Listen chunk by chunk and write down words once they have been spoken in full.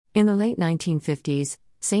In the late 1950s,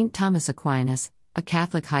 St. Thomas Aquinas, a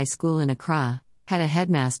Catholic high school in Accra, had a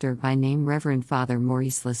headmaster by name Reverend Father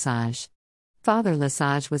Maurice Lesage. Father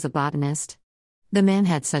Lesage was a botanist. The man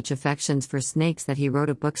had such affections for snakes that he wrote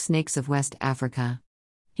a book, Snakes of West Africa.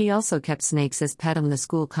 He also kept snakes as pet on the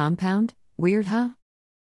school compound. Weird, huh?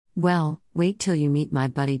 Well, wait till you meet my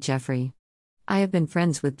buddy Jeffrey. I have been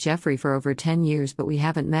friends with Jeffrey for over 10 years, but we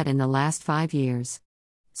haven't met in the last 5 years.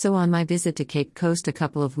 So on my visit to Cape Coast a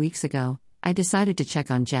couple of weeks ago, I decided to check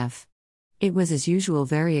on Jeff. It was as usual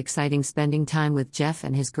very exciting spending time with Jeff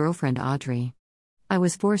and his girlfriend Audrey. I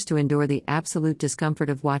was forced to endure the absolute discomfort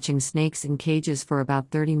of watching snakes in cages for about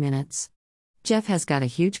 30 minutes. Jeff has got a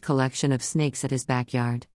huge collection of snakes at his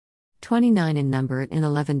backyard. 29 in number in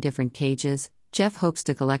 11 different cages. Jeff hopes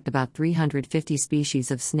to collect about 350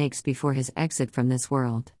 species of snakes before his exit from this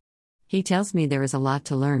world. He tells me there is a lot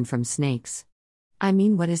to learn from snakes. I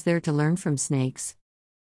mean, what is there to learn from snakes?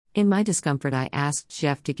 In my discomfort, I asked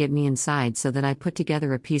Jeff to get me inside so that I put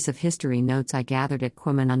together a piece of history notes I gathered at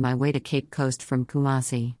Kwajalein on my way to Cape Coast from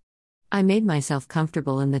Kumasi. I made myself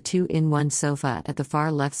comfortable in the 2-in-1 sofa at the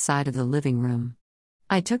far left side of the living room.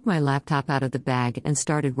 I took my laptop out of the bag and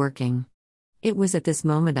started working. It was at this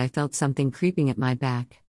moment I felt something creeping at my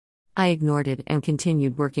back. I ignored it and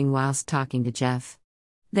continued working whilst talking to Jeff.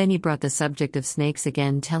 Then he brought the subject of snakes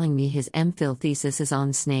again, telling me his MPhil thesis is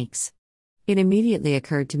on snakes. It immediately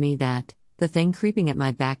occurred to me that the thing creeping at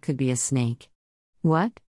my back could be a snake.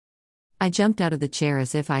 What? I jumped out of the chair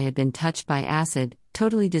as if I had been touched by acid,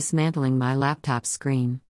 totally dismantling my laptop's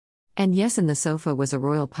screen. And yes, in the sofa was a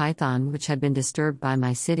royal python which had been disturbed by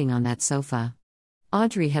my sitting on that sofa.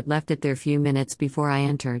 Audrey had left it there few minutes before I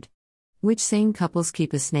entered. Which sane couples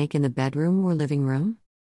keep a snake in the bedroom or living room?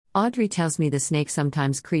 Audrey tells me the snake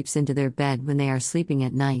sometimes creeps into their bed when they are sleeping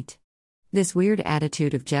at night. This weird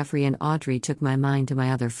attitude of Jeffrey and Audrey took my mind to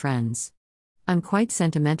my other friends. I'm quite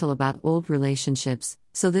sentimental about old relationships,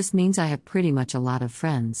 so this means I have pretty much a lot of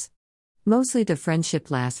friends. Mostly the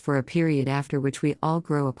friendship lasts for a period after which we all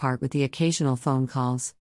grow apart with the occasional phone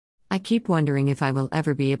calls. I keep wondering if I will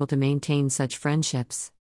ever be able to maintain such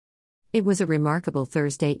friendships. It was a remarkable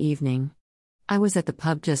Thursday evening. I was at the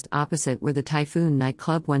pub just opposite where the Typhoon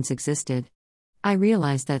nightclub once existed. I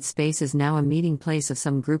realized that space is now a meeting place of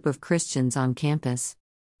some group of Christians on campus.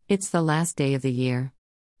 It's the last day of the year.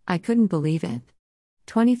 I couldn't believe it.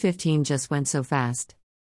 2015 just went so fast.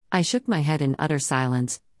 I shook my head in utter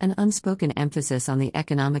silence, an unspoken emphasis on the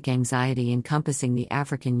economic anxiety encompassing the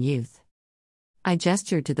African youth. I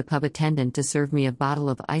gestured to the pub attendant to serve me a bottle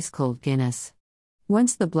of ice-cold Guinness.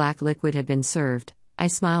 Once the black liquid had been served, I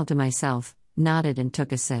smiled to myself, nodded and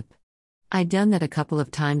took a sip. I'd done that a couple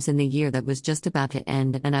of times in the year that was just about to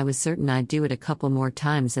end, and I was certain I'd do it a couple more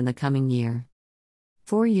times in the coming year.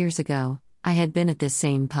 4 years ago, I had been at this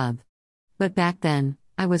same pub. But back then,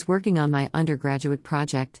 I was working on my undergraduate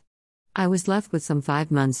project. I was left with some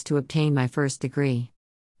 5 months to obtain my first degree.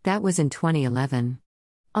 That was in 2011.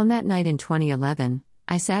 On that night in 2011,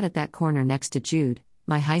 I sat at that corner next to Jude,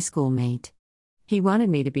 my high school mate. He wanted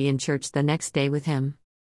me to be in church the next day with him.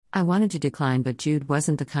 I wanted to decline, but Jude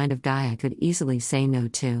wasn't the kind of guy I could easily say no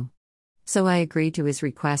to. So I agreed to his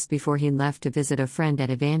request before he left to visit a friend at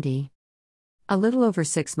Evandy. A little over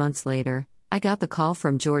 6 months later, I got the call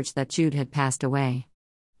from George that Jude had passed away.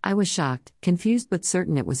 I was shocked, confused but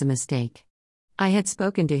certain it was a mistake. I had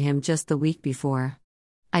spoken to him just the week before.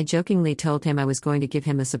 I jokingly told him I was going to give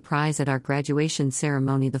him a surprise at our graduation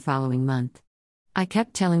ceremony the following month. I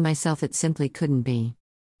kept telling myself it simply couldn't be.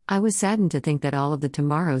 I was saddened to think that all of the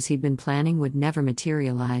tomorrows he'd been planning would never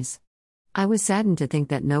materialize. I was saddened to think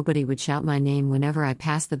that nobody would shout my name whenever I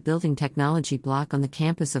passed the building technology block on the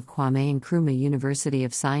campus of Kwame Nkrumah University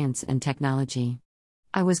of Science and Technology.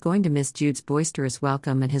 I was going to miss Jude's boisterous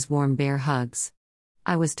welcome and his warm bear hugs.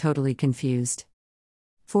 I was totally confused.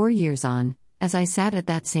 4 years on, as I sat at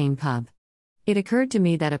that same pub, it occurred to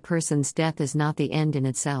me that a person's death is not the end in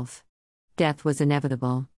itself. Death was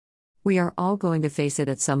inevitable. We are all going to face it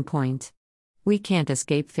at some point. We can't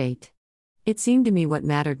escape fate. It seemed to me what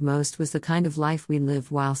mattered most was the kind of life we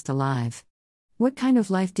live whilst alive. What kind of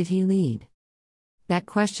life did he lead? That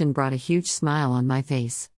question brought a huge smile on my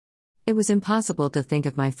face. It was impossible to think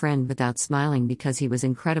of my friend without smiling because he was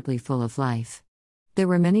incredibly full of life. There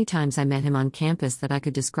were many times I met him on campus that I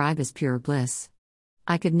could describe as pure bliss.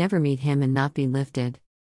 I could never meet him and not be lifted.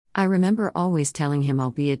 I remember always telling him,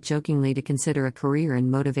 albeit jokingly, to consider a career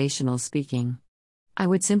in motivational speaking. I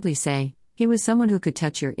would simply say, he was someone who could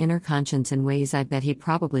touch your inner conscience in ways I bet he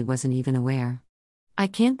probably wasn't even aware. I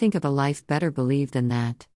can't think of a life better believed than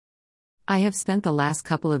that. I have spent the last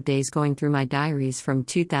couple of days going through my diaries from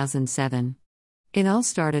 2007. It all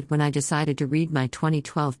started when I decided to read my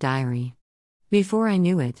 2012 diary. Before I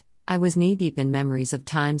knew it, I was knee-deep in memories of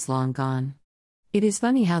times long gone. It is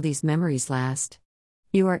funny how these memories last.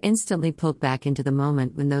 You are instantly pulled back into the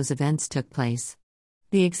moment when those events took place.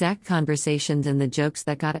 The exact conversations and the jokes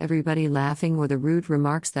that got everybody laughing, or the rude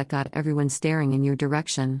remarks that got everyone staring in your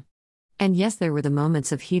direction. And yes, there were the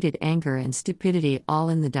moments of heated anger and stupidity, all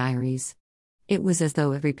in the diaries. It was as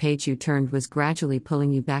though every page you turned was gradually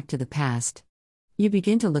pulling you back to the past. You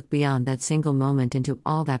begin to look beyond that single moment into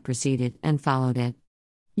all that preceded and followed it.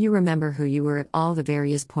 You remember who you were at all the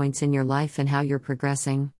various points in your life and how you're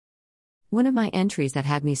progressing. One of my entries that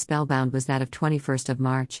had me spellbound was that of 21st of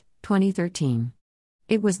March, 2013.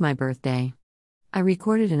 It was my birthday. I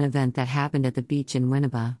recorded an event that happened at the beach in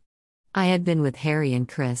Winneba. I had been with Harry and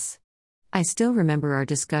Chris. I still remember our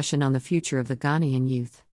discussion on the future of the Ghanaian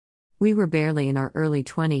youth. We were barely in our early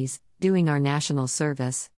 20s, doing our national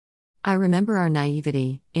service. I remember our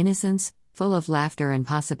naivety, innocence, full of laughter and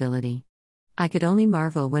possibility. I could only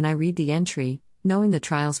marvel when I read the entry, knowing the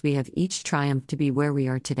trials we have each triumphed to be where we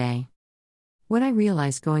are today. What I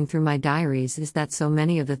realized going through my diaries is that so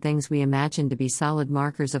many of the things we imagine to be solid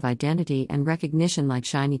markers of identity and recognition, like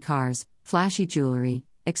shiny cars, flashy jewelry,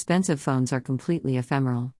 expensive phones, are completely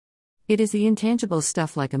ephemeral. It is the intangible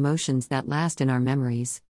stuff like emotions that last in our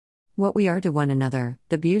memories. What we are to one another,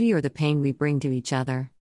 the beauty or the pain we bring to each other.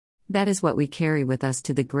 That is what we carry with us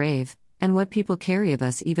to the grave, and what people carry of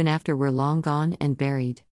us even after we're long gone and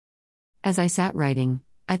buried. As I sat writing,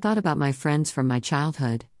 I thought about my friends from my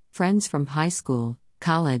childhood, friends from high school,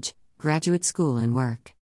 college, graduate school, and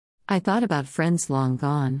work. I thought about friends long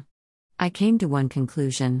gone. I came to one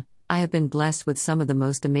conclusion: I have been blessed with some of the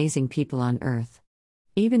most amazing people on earth.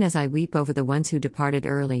 Even as I weep over the ones who departed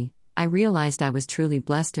early, I realized I was truly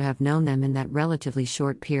blessed to have known them in that relatively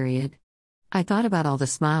short period. I thought about all the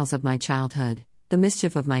smiles of my childhood, the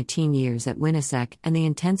mischief of my teen years at Winnipeg, and the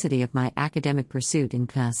intensity of my academic pursuit in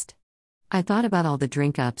Cust. I thought about all the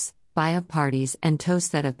drink-ups, buy-up parties, and toasts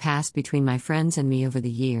that have passed between my friends and me over the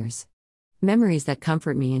years. Memories that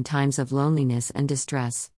comfort me in times of loneliness and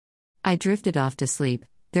distress. I drifted off to sleep,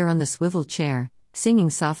 there on the swivel chair, singing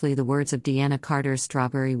softly the words of Deanna Carter's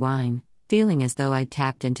Strawberry Wine, feeling as though I'd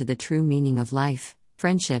tapped into the true meaning of life,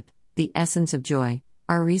 friendship, the essence of joy,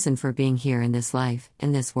 our reason for being here in this life,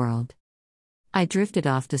 in this world. I drifted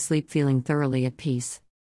off to sleep feeling thoroughly at peace.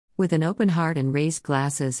 With an open heart and raised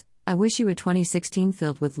glasses, I wish you a 2016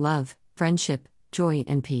 filled with love, friendship, joy,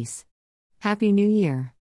 and peace. Happy New Year!